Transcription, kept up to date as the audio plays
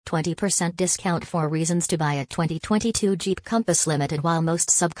20% discount for reasons to buy a 2022 Jeep Compass Limited. While most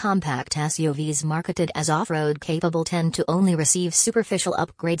subcompact SUVs marketed as off-road capable tend to only receive superficial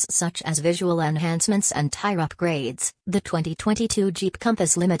upgrades such as visual enhancements and tire upgrades, the 2022 Jeep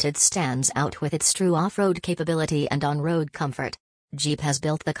Compass Limited stands out with its true off-road capability and on-road comfort. Jeep has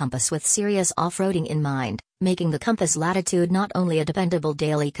built the Compass with serious off-roading in mind, making the Compass Latitude not only a dependable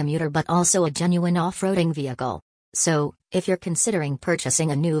daily commuter but also a genuine off-roading vehicle. So, if you're considering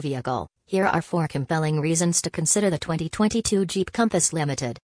purchasing a new vehicle, here are 4 compelling reasons to consider the 2022 Jeep Compass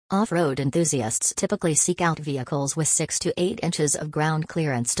Limited. Off-road enthusiasts typically seek out vehicles with 6 to 8 inches of ground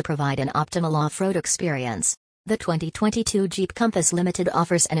clearance to provide an optimal off-road experience. The 2022 Jeep Compass Limited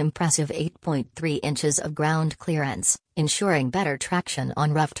offers an impressive 8.3 inches of ground clearance, ensuring better traction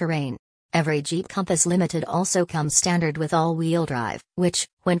on rough terrain. Every Jeep Compass Limited also comes standard with all-wheel drive, which,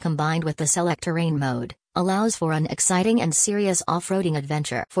 when combined with the Select Terrain mode, allows for an exciting and serious off-roading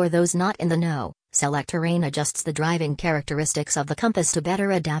adventure. For those not in the know, Select Terrain adjusts the driving characteristics of the Compass to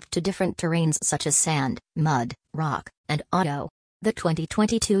better adapt to different terrains such as sand, mud, rock, and auto. The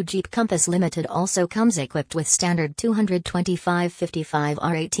 2022 Jeep Compass Limited also comes equipped with standard 225/55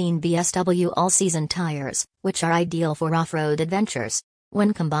 R18 BSW all-season tires, which are ideal for off-road adventures.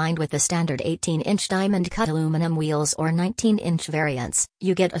 When combined with the standard 18-inch diamond-cut aluminum wheels or 19-inch variants,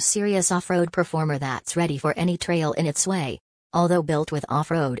 you get a serious off-road performer that's ready for any trail in its way. Although built with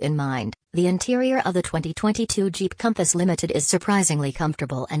off-road in mind, the interior of the 2022 Jeep Compass Limited is surprisingly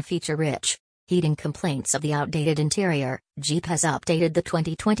comfortable and feature-rich. Heeding complaints of the outdated interior, Jeep has updated the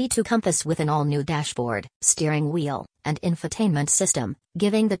 2022 Compass with an all-new dashboard, steering wheel, and infotainment system,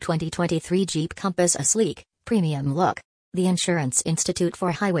 giving the 2023 Jeep Compass a sleek, premium look. The Insurance Institute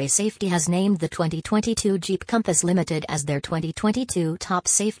for Highway Safety has named the 2022 Jeep Compass Limited as their 2022 top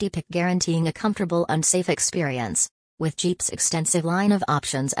safety pick, guaranteeing a comfortable and safe experience. With Jeep's extensive line of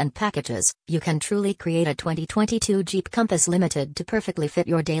options and packages, you can truly create a 2022 Jeep Compass Limited to perfectly fit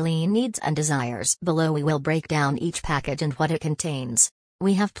your daily needs and desires. Below we will break down each package and what it contains.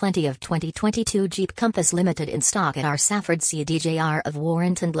 We have plenty of 2022 Jeep Compass Limited in stock at our Safford CDJR of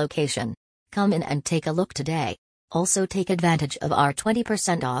Warrenton location. Come in and take a look today. Also take advantage of our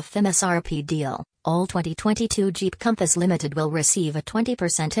 20% off MSRP deal. All 2022 Jeep Compass Limited will receive a 20%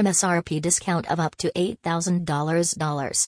 MSRP discount of up to $8,000.